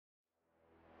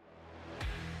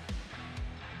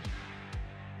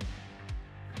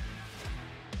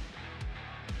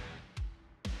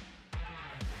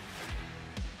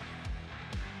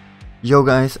Yo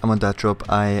guys, I'm on DatDrop.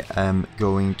 I am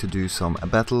going to do some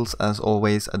battles. As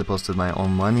always, I deposited my own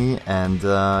money, and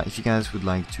if you guys would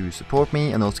like to support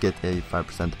me and also get a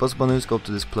 5% deposit bonus, go up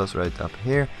to this plus right up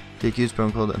here, click use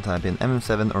promo code and type in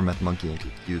MM7 or MetaMonkey and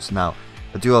click use now.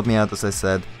 But do help me out, as I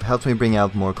said, it helps me bring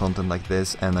out more content like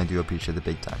this, and I do appreciate it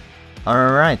big time.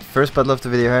 Alright, first battle of the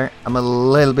video here. I'm a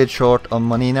little bit short on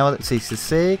money now,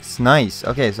 66, nice.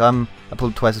 Okay, so I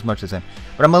pulled twice as much as him,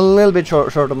 but I'm a little bit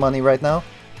short on money right now.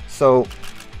 So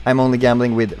I'm only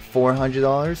gambling with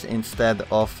 $400 instead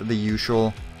of the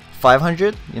usual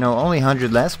 500, you know, only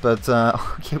 100 less, but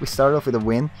okay, we start off with a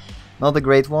win. Not a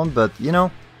great one, but you know,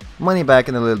 money back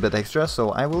and a little bit extra,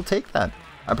 so I will take that.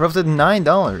 I profited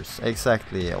 $9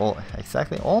 exactly,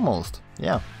 almost,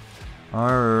 yeah.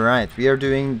 Alright, we are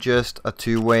doing just a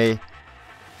two-way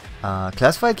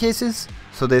classified cases,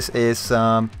 so this is,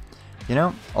 you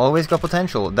know, always got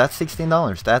potential. That's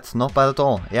 $16, that's not bad at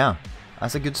all, yeah.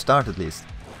 That's a good start at least.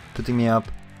 Putting me up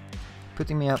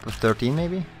with 13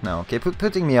 maybe? No, okay,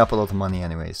 putting me up a lot of money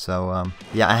anyway. So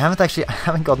yeah, I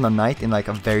haven't gotten a knight in like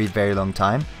a very long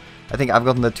time. I think I've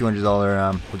gotten the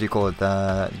 $200 what do you call it,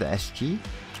 the SG?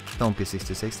 Don't be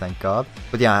 66, thank God.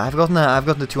 But yeah, I've gotten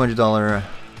the $200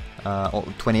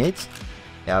 28.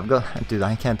 Yeah, I've got, dude,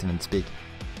 I can't even speak.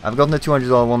 I've gotten the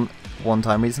 $200 one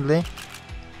time recently.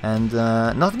 And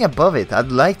nothing above it.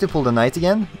 I'd like to pull the knight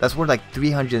again. That's worth like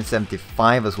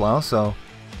 375 as well. So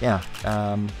yeah.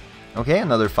 Okay,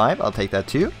 another 5. I'll take that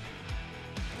too.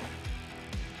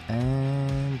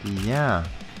 And yeah,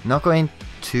 not going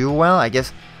too well. I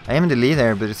guess I am in the lead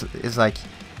there, but it's like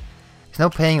it's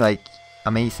not paying like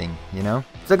amazing. You know,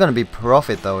 it's not gonna be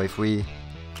profit though if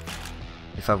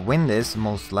I win this,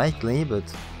 most likely. But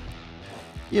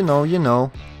you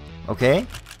know. Okay.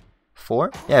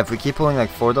 4? Yeah, if we keep pulling like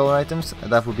 $4 items,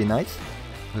 that would be nice.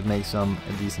 Would make some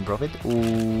decent profit.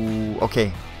 Ooh,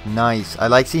 okay, nice. I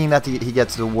like seeing that he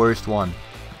gets the worst one,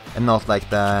 and not like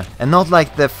the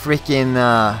freaking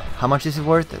how much is it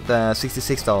worth? The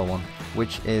 $66 one,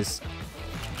 which is,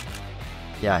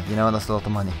 yeah, you know, that's a lot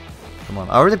of money. Come on,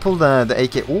 I already pulled the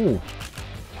AK. Ooh,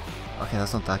 okay,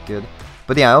 that's not that good.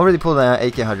 But yeah, I already pulled the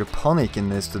AK hydroponic in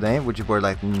this today, which is worth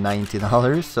like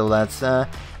 $90. So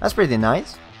that's pretty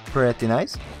nice. Pretty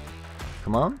nice.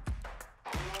 Come on.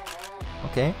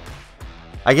 Okay.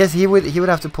 I guess he would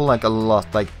have to pull like a lot,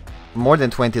 like more than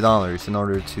 $20 in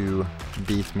order to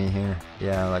beat me here.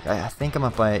 Yeah, like I think I'm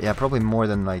up by, yeah, probably more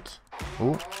than like.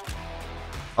 Ooh.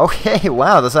 Okay,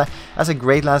 wow, that's a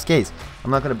great last case.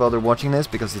 I'm not gonna bother watching this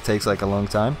because it takes like a long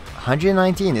time.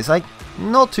 119 is like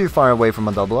not too far away from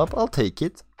a double up. I'll take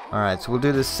it. Alright, so we'll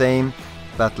do the same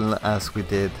battle as we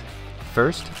did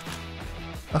first.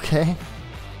 Okay.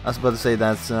 I was about to say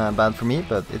that's bad for me,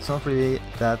 but it's not really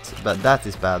that bad. That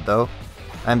is bad though.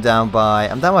 I'm down by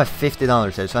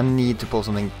 $50 here, so I need to pull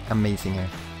something amazing here.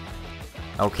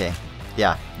 Okay,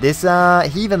 yeah. This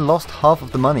he even lost half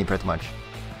of the money pretty much.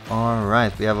 All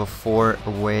right, we have a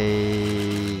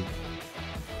 4-way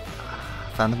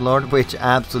Phantom Lord, which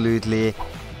absolutely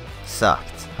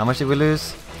sucked. How much did we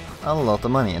lose? A lot of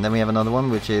money. And then we have another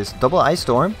one, which is double Ice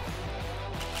Storm.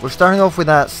 We're starting off with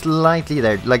a slightly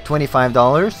there, like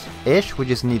 $25-ish. We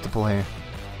just need to pull here.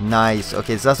 Nice.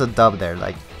 Okay, so that's a dub there,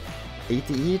 like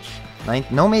 80 each.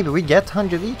 90, no, maybe we get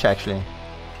 100 each actually.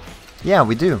 Yeah,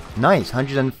 we do. Nice.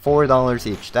 $104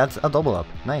 each. That's a double up.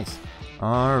 Nice.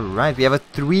 Alright, we have a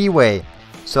 3-way.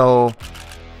 So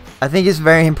I think it's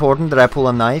very important that I pull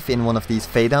a knife in one of these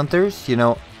Fade Hunters. You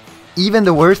know, even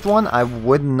the worst one, I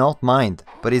would not mind.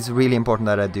 But it's really important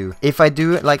that I do. If I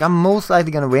do, like, I'm most likely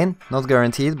gonna win. Not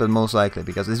guaranteed, but most likely.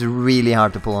 Because it's really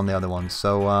hard to pull on the other ones.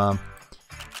 So,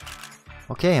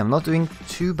 okay, I'm not doing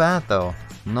too bad, though.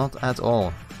 Not at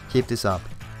all. Keep this up.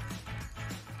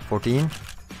 14?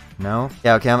 No?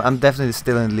 Yeah, okay, I'm definitely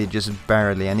still in the lead, just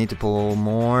barely. I need to pull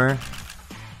more.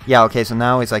 Yeah, okay, so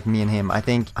now it's like me and him. I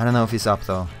don't know if he's up,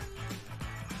 though.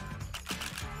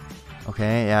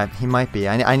 Okay, yeah, he might be.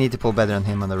 I need to pull better than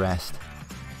him on the rest.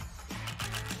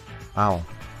 Wow.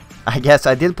 I guess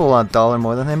I did pull $1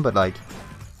 more than him, but like...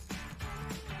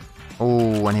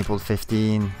 Oh, and he pulled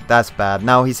 15. That's bad.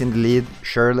 Now he's in the lead,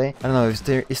 surely. I don't know,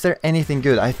 is there anything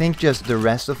good? I think just the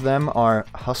rest of them are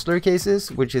hustler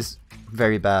cases, which is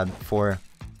very bad for...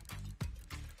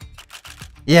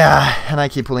 Yeah, and I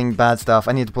keep pulling bad stuff.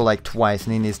 I need to pull like twice,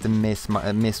 and he needs to miss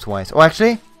twice. Oh,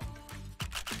 actually,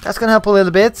 that's gonna help a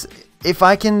little bit. If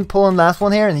I can pull on last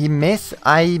one here and he miss,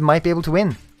 I might be able to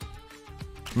win.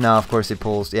 No, of course he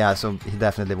pulls. Yeah, so he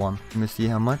definitely won. Let me see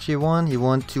how much he won. He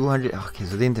won 200. Okay,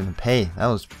 so he didn't even pay. That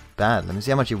was bad. Let me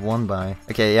see how much he won by.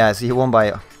 Okay, yeah, so he won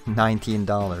by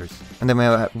 $19. And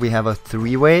then we have a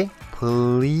 3-way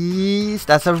Please.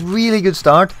 That's a really good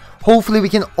start. Hopefully we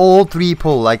can all three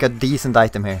pull like a decent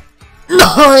item here.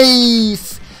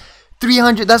 Nice!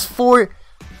 300, that's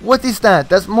what is that?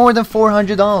 That's more than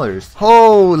 $400.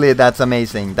 Holy, that's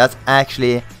amazing. That's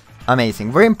actually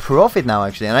amazing. We're in profit now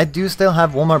actually, and I do still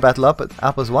have one more battle up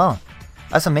as well.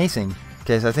 That's amazing.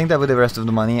 Okay, so I think that with the rest of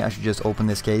the money I should just open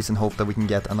this case and hope that we can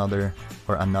get hope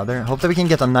that we can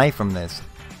get a knife from this.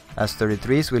 That's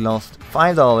 33, so we lost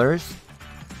 $5.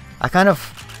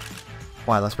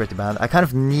 Wow, that's pretty bad. I kind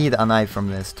of need a knife from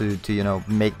this to you know,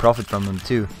 make profit from them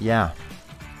too. Yeah.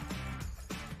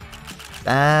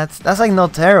 That's like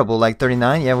not terrible. Like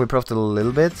 39, yeah, we profited a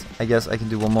little bit. I guess I can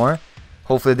do one more.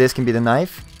 Hopefully this can be the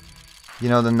knife. You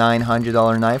know, the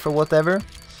 $900 knife or whatever.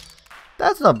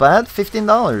 That's not bad.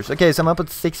 $15. Okay, so I'm up at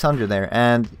 600 there.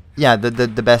 And yeah, the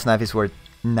best knife is worth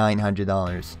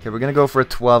 $900. Okay, we're gonna go for a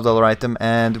 $12 item,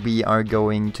 and we are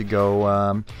going to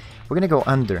go we're gonna go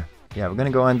under. Yeah, we're gonna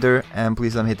go under, and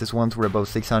please let me hit this once we're above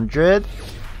 600.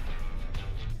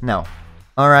 No.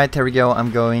 Alright, here we go. I'm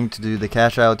going to do the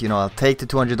cash out. You know, I'll take the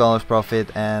 $200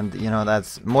 profit, and you know,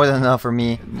 that's more than enough for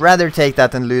me. Rather take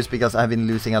that than lose, because I've been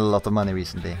losing a lot of money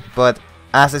recently. But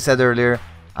as I said earlier,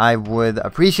 I would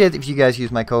appreciate if you guys use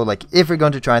my code. Like, if you're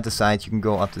going to try out the site, you can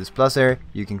go up to this plus here,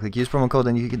 you can click use promo code,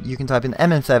 and you can type in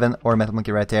MM7 or Metal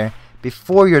Monkey right there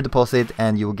before your deposit,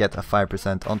 and you will get a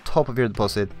 5% on top of your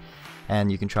deposit,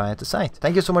 and you can try out the site.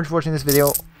 Thank you so much for watching this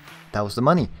video. That was the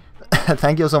money.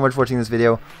 Thank you so much for watching this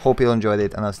video. Hope you enjoyed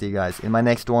it, and I'll see you guys in my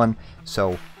next one.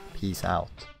 So, peace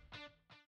out.